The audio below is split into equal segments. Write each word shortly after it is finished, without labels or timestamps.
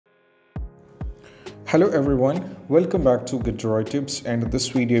Hello everyone, welcome back to Good Droid Tips, and in this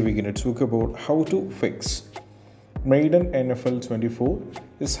video we're going to talk about how to fix Madden NFL 24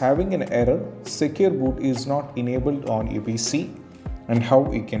 is having an error. Secure boot is not enabled on your PC and how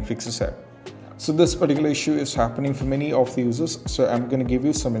you can fix this app. So this particular issue is happening for many of the users, so I'm going to give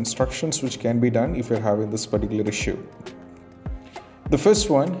you some instructions which can be done if you're having this particular issue. The first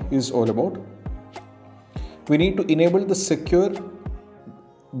one is all about we need to enable the secure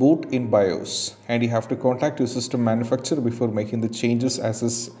boot in BIOS, and you have to contact your system manufacturer before making the changes, as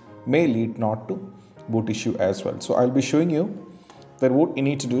this may lead not to boot issue as well. So I'll be showing you that what you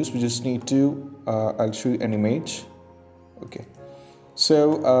need to do is we just need to I'll show you an image. Okay,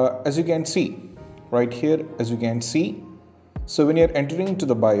 so as you can see right here, so when you're entering into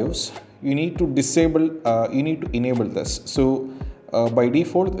the BIOS, you need to enable this. So by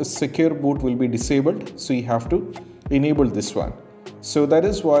default the secure boot will be disabled, so you have to enable this one. So that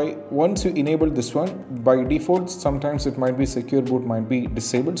is why once you enable this one, by default sometimes it might be secure boot might be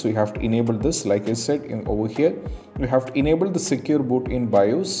disabled, so you have to enable this. Like I said over here, you have to enable the secure boot in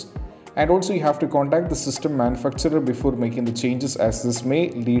BIOS, and also you have to contact the system manufacturer before making the changes, as this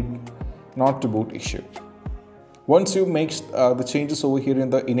may lead not to boot issue. Once you make the changes over here in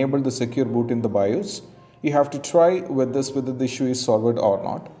the enable the secure boot in the BIOS, you have to try with this whether the issue is solved or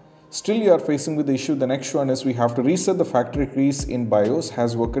not. Still you are facing with the issue, the next one is we have to reset the factory keys in BIOS.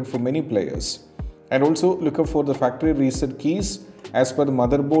 Has worked for many players. And also look up for the factory reset keys as per the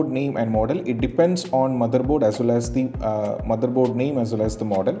motherboard name and model. It depends on motherboard as well as the motherboard name as well as the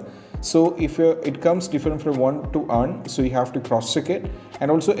model. So if it comes different from one to one, so you have to cross check it, and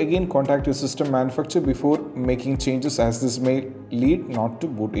also again contact your system manufacturer before making changes, as this may lead not to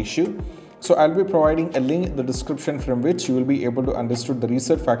boot issue. So I'll be providing a link in the description from which you will be able to understand the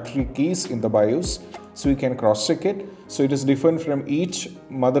reset factory keys in the BIOS, so you can cross check it. So it is different from each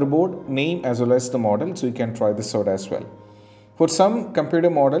motherboard name as well as the model, so you can try this out as well. For some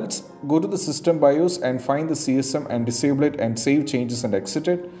computer models, go to the system BIOS and find the CSM and disable it and save changes and exit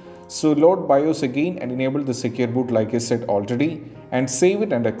it. So load BIOS again and enable the secure boot like I said already, and save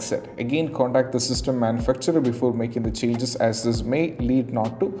it and exit. Again contact the system manufacturer before making the changes, as this may lead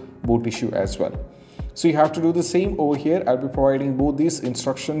not to boot issue as well. So you have to do the same over here. I'll be providing both these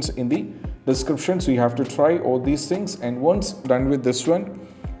instructions in the description, so you have to try all these things, and once done with this one,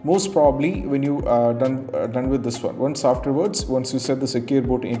 most probably when you are done with this one, once you set the secure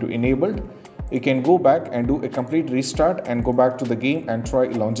boot into enabled, you can go back and do a complete restart and go back to the game and try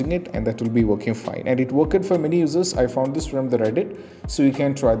launching it, and that will be working fine. And it worked for many users. I found this from the Reddit, so you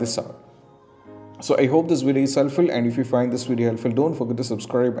can try this out. So I hope this video is helpful, and if you find this video helpful, don't forget to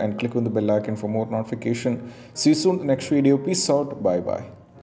subscribe and click on the bell icon for more notification. See you soon in the next video. Peace out. Bye bye.